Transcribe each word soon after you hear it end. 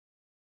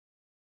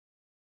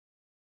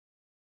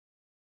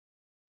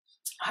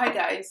Hi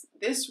guys,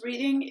 this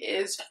reading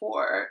is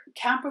for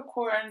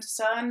Capricorn,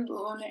 Sun,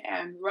 Moon,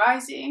 and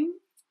Rising.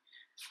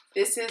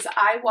 This is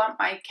I Want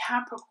My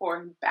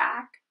Capricorn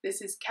Back. This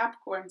is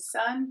Capricorn,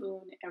 Sun,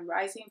 Moon, and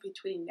Rising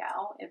between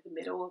now and the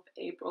middle of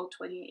April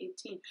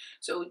 2018.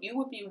 So you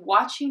will be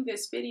watching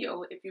this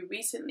video if you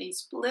recently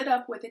split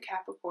up with a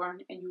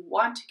Capricorn and you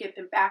want to get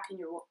them back in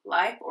your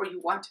life, or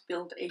you want to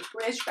build a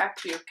bridge back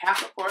to your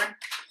Capricorn.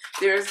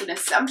 There is an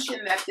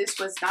assumption that this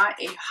was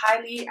not a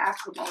highly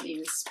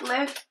acrimonious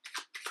split,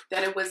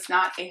 that it was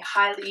not a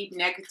highly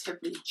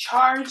negatively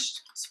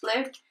charged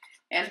split,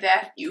 and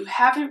that you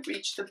haven't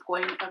reached the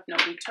point of no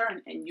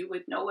return. And you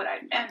would know what I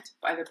meant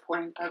by the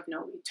point of no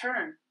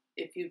return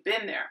if you've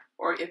been there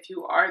or if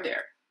you are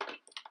there.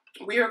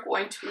 We are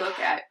going to look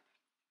at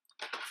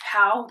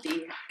how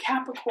the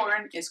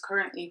Capricorn is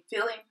currently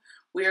feeling.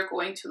 We are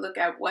going to look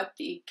at what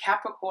the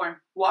Capricorn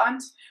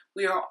wants.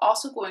 We are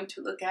also going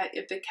to look at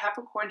if the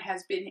Capricorn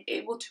has been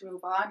able to move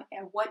on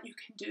and what you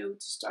can do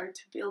to start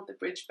to build the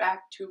bridge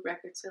back to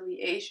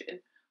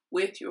reconciliation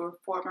with your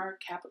former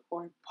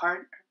Capricorn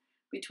partner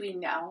between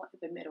now and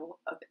the middle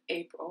of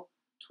April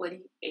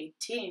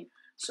 2018.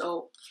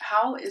 So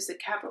how is the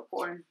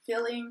Capricorn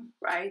feeling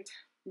right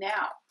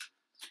now?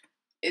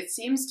 It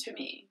seems to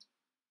me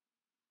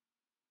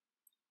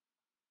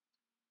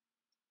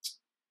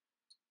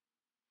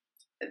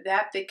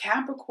that the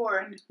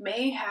Capricorn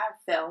may have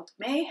felt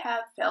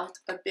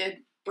a bit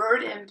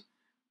burdened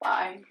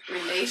by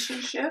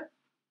relationship.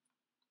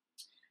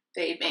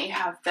 They may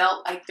have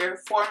felt like their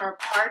former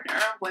partner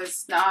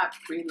was not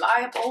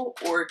reliable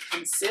or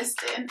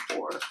consistent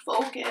or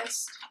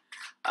focused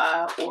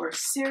or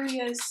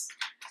serious,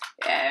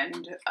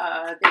 and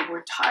they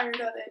were tired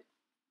of it.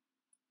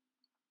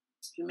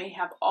 You may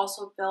have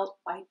also felt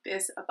like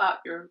this about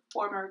your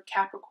former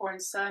Capricorn,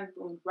 Sun,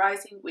 Moon,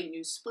 Rising when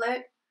you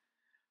split.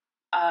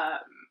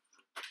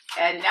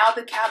 And now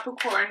the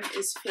Capricorn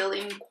is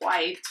feeling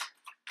quite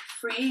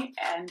free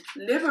and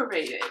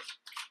liberated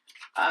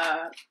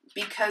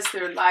because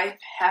their life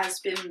has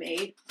been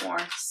made more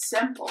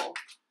simple.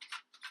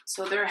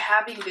 So they're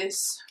having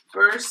this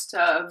burst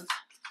of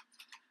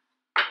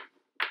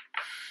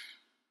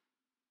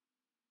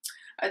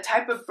a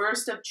type of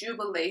burst of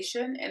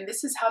jubilation, and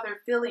this is how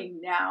they're feeling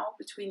now,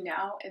 between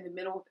now and the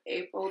middle of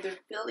April. They're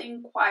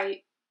feeling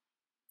quite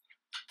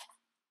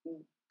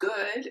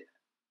good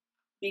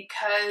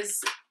because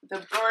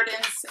the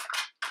burdens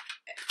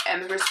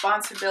and the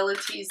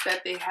responsibilities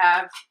that they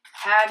have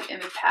had in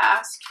the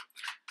past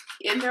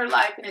in their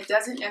life, and it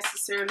doesn't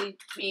necessarily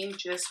mean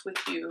just with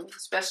you,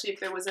 especially if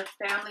there was a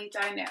family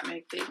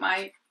dynamic, they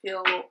might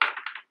feel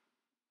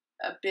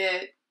a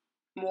bit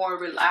more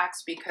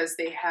relaxed because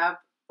they have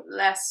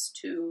less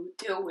to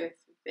deal with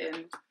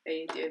than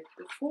they did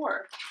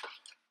before.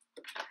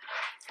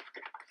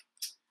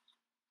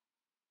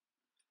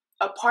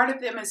 A part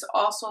of them is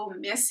also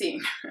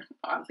missing,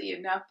 oddly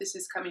enough, this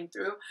is coming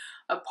through.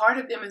 A part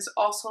of them is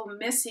also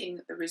missing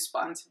the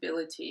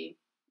responsibility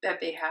that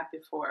they had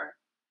before.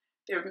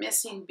 They're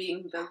missing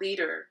being the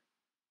leader.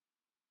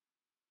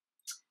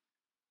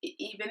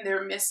 Even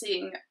they're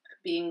missing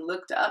being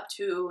looked up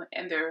to,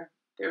 and they're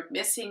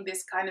missing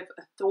this kind of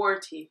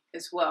authority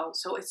as well.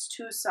 So it's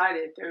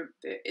two-sided.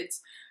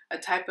 It's a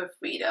type of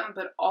freedom,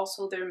 but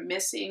also they're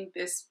missing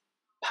this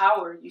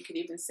power, you could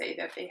even say,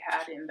 that they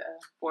had in the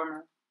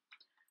former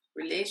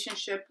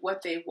relationship,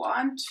 what they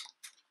want.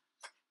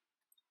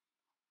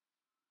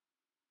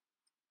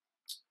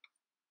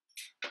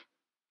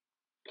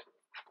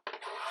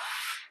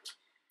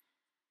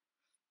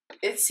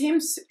 It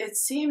seems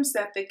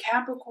that the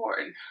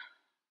Capricorn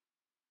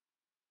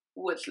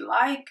would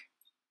like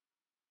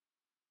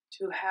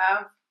to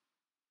have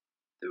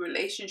the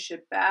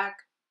relationship back,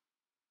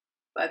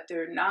 but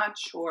they're not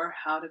sure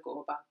how to go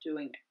about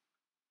doing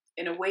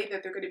it in a way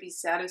that they're going to be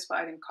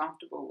satisfied and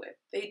comfortable with.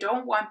 They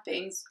don't want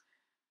things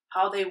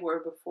how they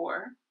were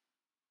before,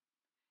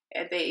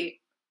 and they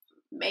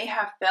may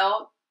have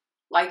felt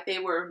like they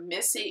were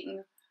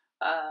missing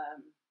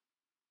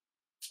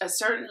a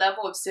certain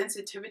level of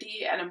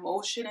sensitivity and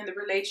emotion in the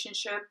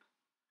relationship,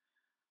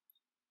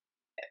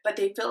 but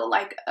they feel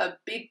like a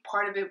big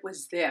part of it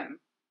was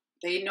them.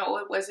 They know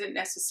it wasn't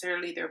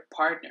necessarily their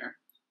partner,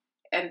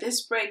 and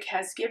this break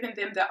has given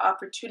them the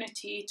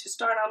opportunity to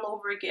start all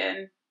over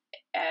again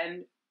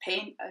and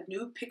paint a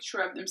new picture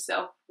of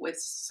themselves with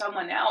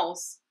someone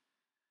else.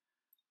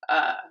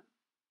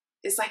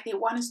 It's like they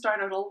want to start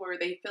all over.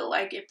 They feel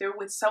like if they're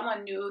with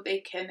someone new, they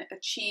can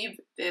achieve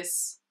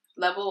this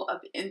level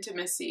of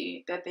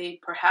intimacy that they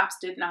perhaps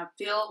did not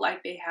feel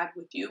like they had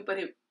with you, but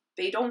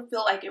they don't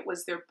feel like it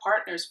was their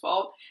partner's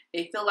fault.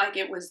 They feel like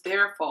it was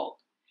their fault.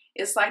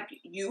 It's like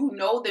you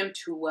know them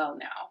too well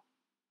now.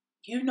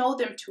 You know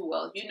them too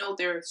well. You know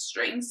their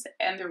strengths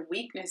and their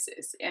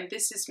weaknesses, and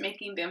this is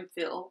making them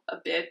feel a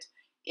bit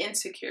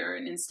insecure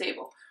and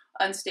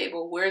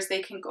unstable, whereas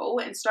they can go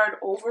and start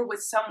over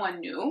with someone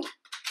new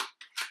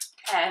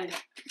and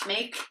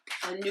make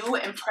a new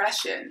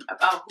impression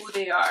about who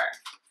they are.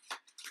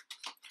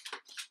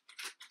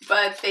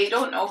 But they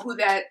don't know who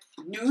that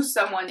new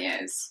someone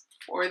is,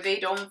 or they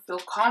don't feel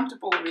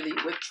comfortable really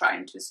with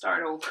trying to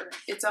start over.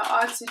 It's an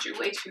odd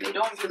situation. They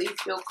don't really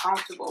feel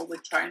comfortable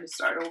with trying to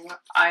start over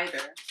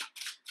either.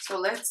 So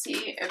let's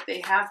see if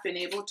they have been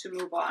able to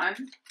move on,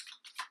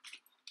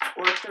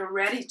 or if they're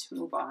ready to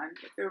move on,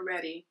 if they're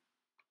ready.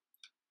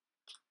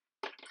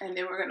 And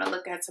then we're going to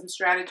look at some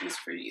strategies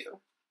for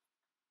you.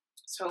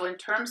 So in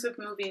terms of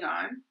moving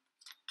on,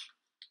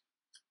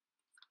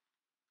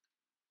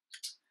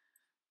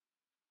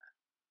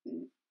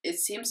 it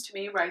seems to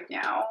me right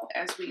now,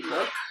 as we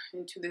look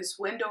into this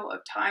window of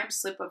time,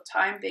 slip of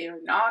time, they are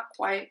not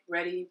quite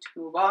ready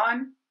to move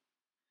on.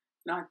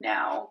 Not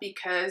now,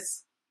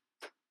 because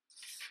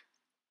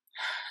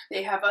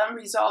they have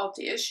unresolved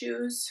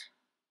issues.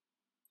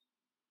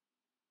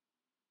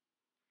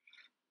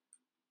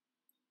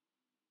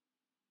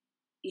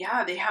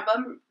 Yeah, they have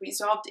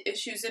unresolved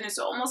issues, and it's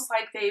almost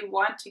like they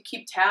want to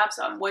keep tabs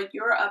on what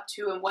you're up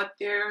to and what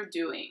they're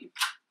doing.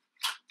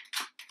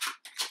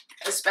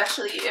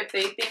 Especially if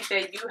they think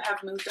that you have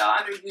moved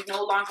on, or you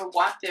no longer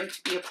want them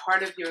to be a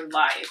part of your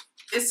life.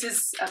 This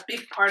is a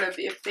big part of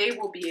if they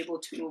will be able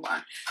to move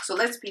on. So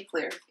let's be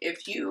clear. If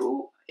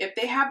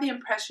they have the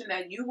impression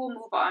that you will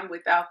move on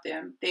without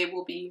them, they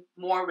will be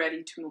more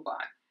ready to move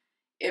on.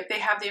 If they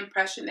have the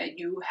impression that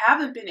you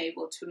haven't been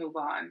able to move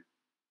on,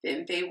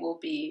 then they will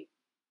be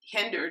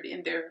hindered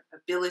in their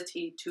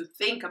ability to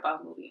think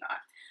about moving on.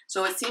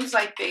 So it seems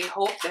like they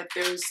hope that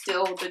there's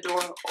still the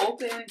door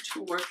open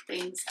to work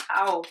things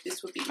out.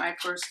 This would be my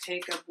first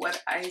take of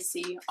what I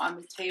see on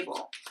the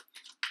table.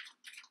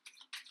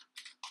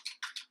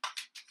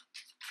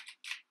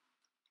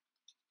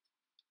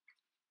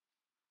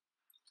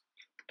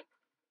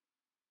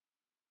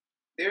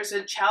 There's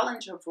a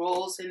challenge of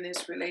roles in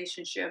this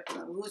relationship.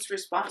 Who's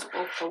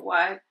responsible for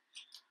what?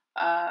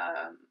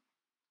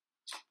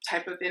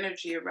 Type of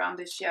energy around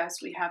this. Yes,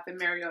 we have the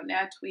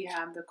marionette, we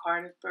have the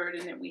card of bird,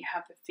 and then we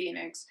have the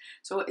phoenix.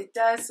 So it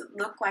does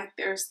look like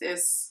there's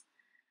this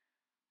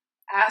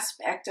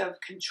aspect of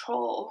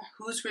control.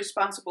 Who's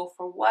responsible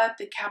for what?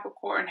 The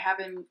Capricorn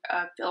having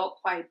felt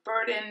quite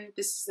burdened.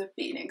 This is the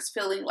phoenix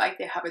feeling like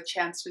they have a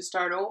chance to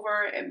start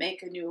over and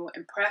make a new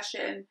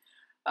impression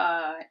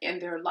in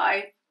their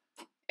life.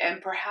 And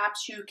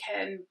perhaps you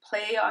can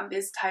play on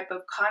this type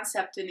of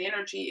concept and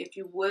energy if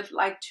you would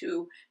like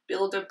to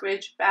build a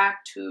bridge back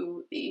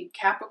to the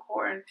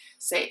Capricorn,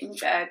 saying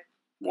that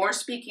more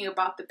speaking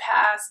about the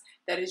past,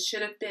 that it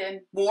should have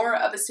been more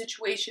of a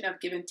situation of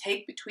give and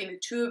take between the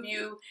two of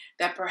you,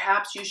 that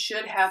perhaps you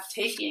should have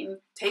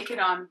taken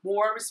on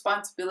more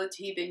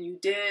responsibility than you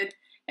did,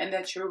 and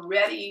that you're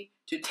ready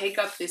to take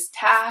up this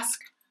task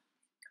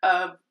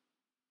of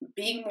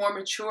being more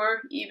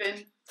mature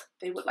even.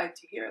 They would like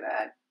to hear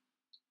that.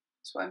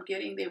 So I'm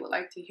getting they would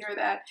like to hear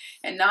that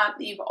and not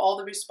leave all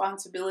the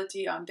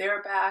responsibility on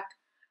their back.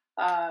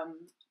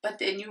 But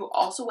then you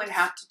also would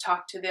have to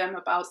talk to them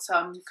about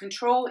some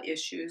control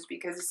issues,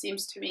 because it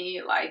seems to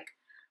me like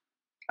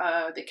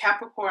the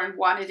Capricorn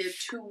wanted it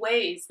two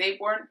ways. They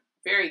weren't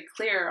very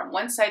clear. On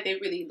one side, they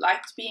really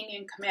liked being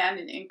in command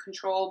and in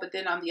control, but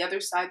then on the other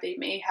side, they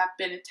may have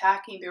been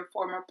attacking their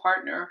former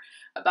partner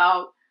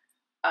about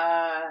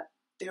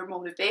their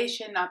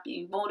motivation, not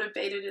being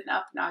motivated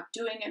enough, not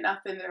doing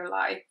enough in their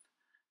life.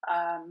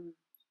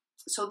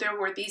 So there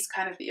were these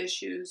kind of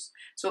issues.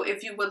 So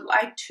if you would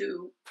like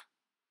to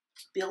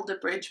build a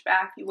bridge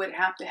back, you would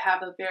have to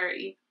have a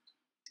very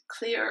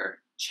clear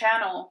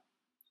channel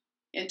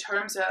in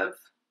terms of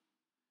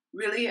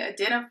really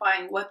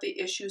identifying what the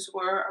issues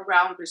were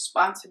around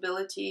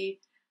responsibility,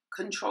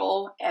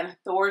 control, and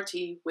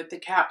authority with the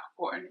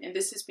Capricorn. And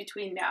this is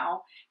between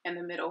now and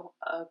the middle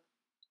of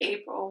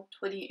April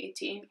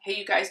 2018. Hey,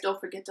 you guys, don't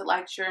forget to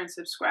like, share, and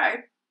subscribe.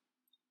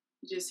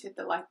 You just hit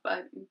the like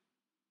button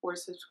or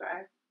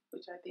subscribe,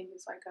 which I think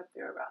is like up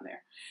there, around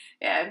there.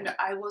 And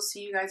I will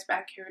see you guys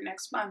back here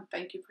next month.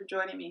 Thank you for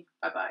joining me.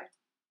 Bye-bye.